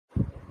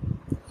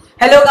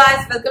Hello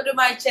guys, welcome to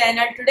my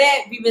channel.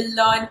 Today we will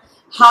learn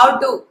how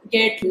to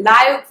get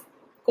live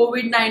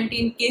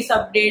COVID-19 case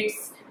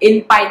updates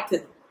in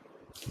Python.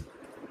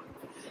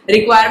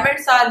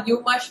 Requirements are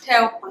you must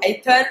have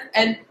Python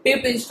and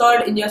pip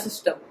installed in your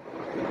system.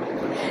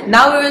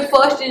 Now we will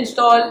first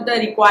install the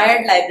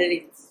required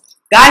libraries.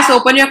 Guys,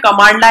 open your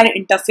command line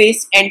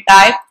interface and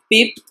type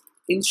pip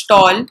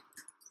install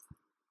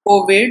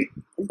COVID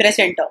and press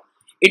enter.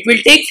 It will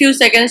take few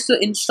seconds to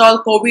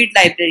install COVID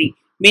library.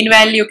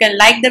 Meanwhile, you can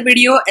like the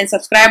video and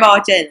subscribe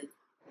our channel.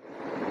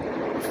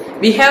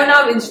 We have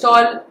now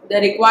installed the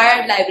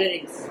required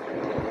libraries.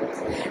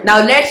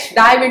 Now let's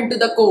dive into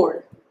the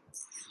code.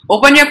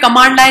 Open your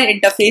command line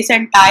interface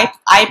and type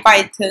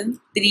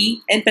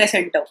ipython3 and press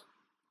enter.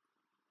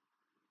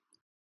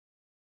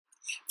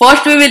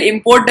 First, we will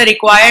import the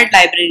required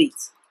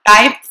libraries.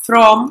 Type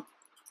from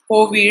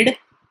COVID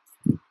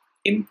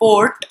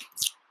import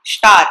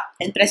star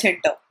and press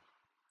enter.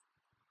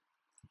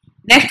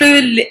 Next, we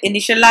will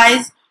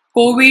initialize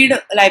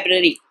COVID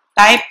library.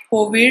 Type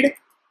COVID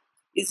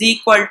is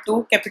equal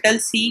to capital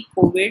C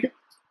COVID.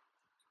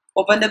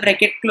 Open the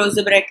bracket, close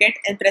the bracket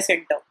and press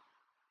enter.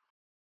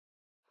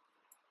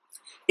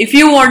 If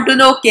you want to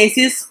know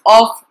cases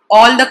of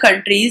all the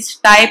countries,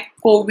 type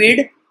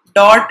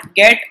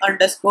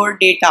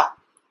covid.get_data.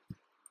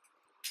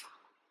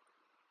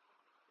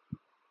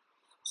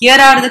 Here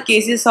are the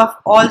cases of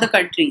all the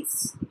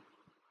countries.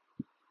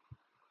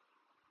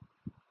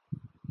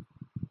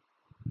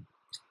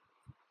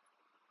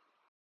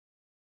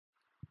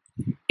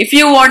 If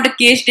you want the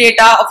case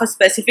data of a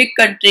specific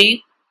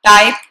country,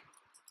 type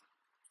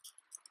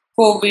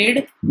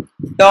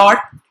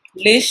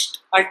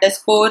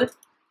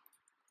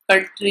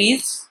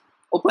covid.list_countries.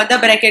 Open the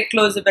bracket,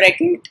 close the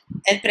bracket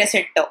and press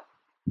enter.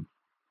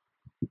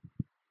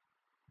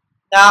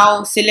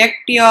 Now select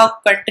your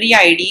country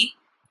ID.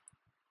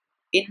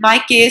 In my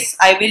case,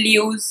 I will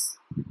use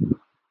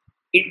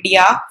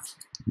India.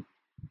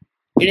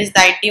 It is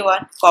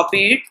 91.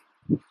 Copy it.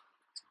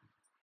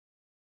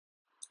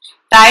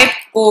 Type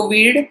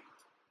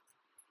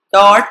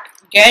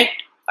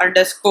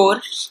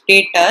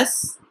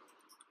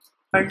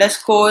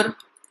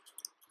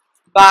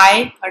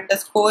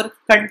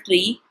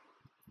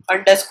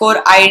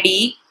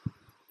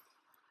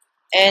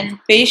and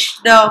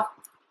paste the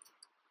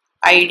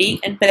ID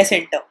and press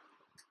enter.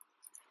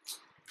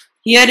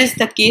 Here is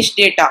the case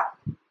data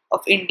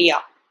of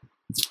India.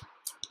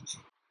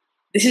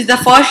 This is the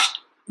first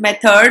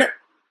method,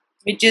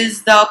 which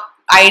is the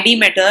ID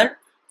method.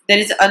 There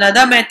is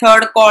another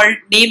method called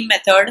name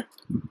method.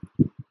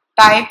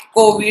 Type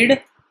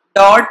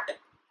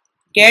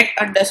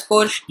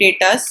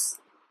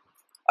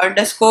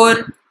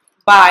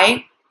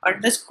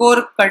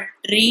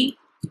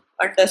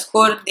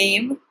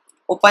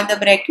Open the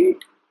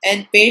bracket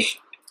and paste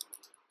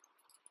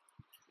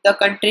the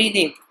country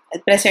name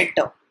and press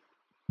enter.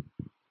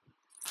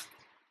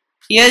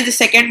 Here is the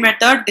second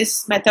method.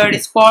 This method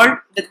is called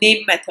the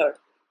name method.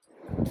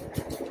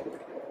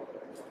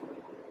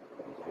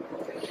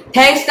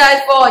 Thanks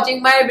guys for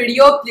watching my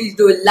video. Please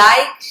do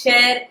like,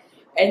 share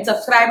and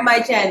subscribe my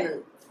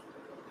channel.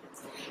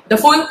 The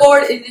full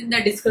code is in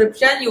the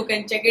description. You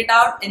can check it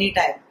out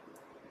anytime.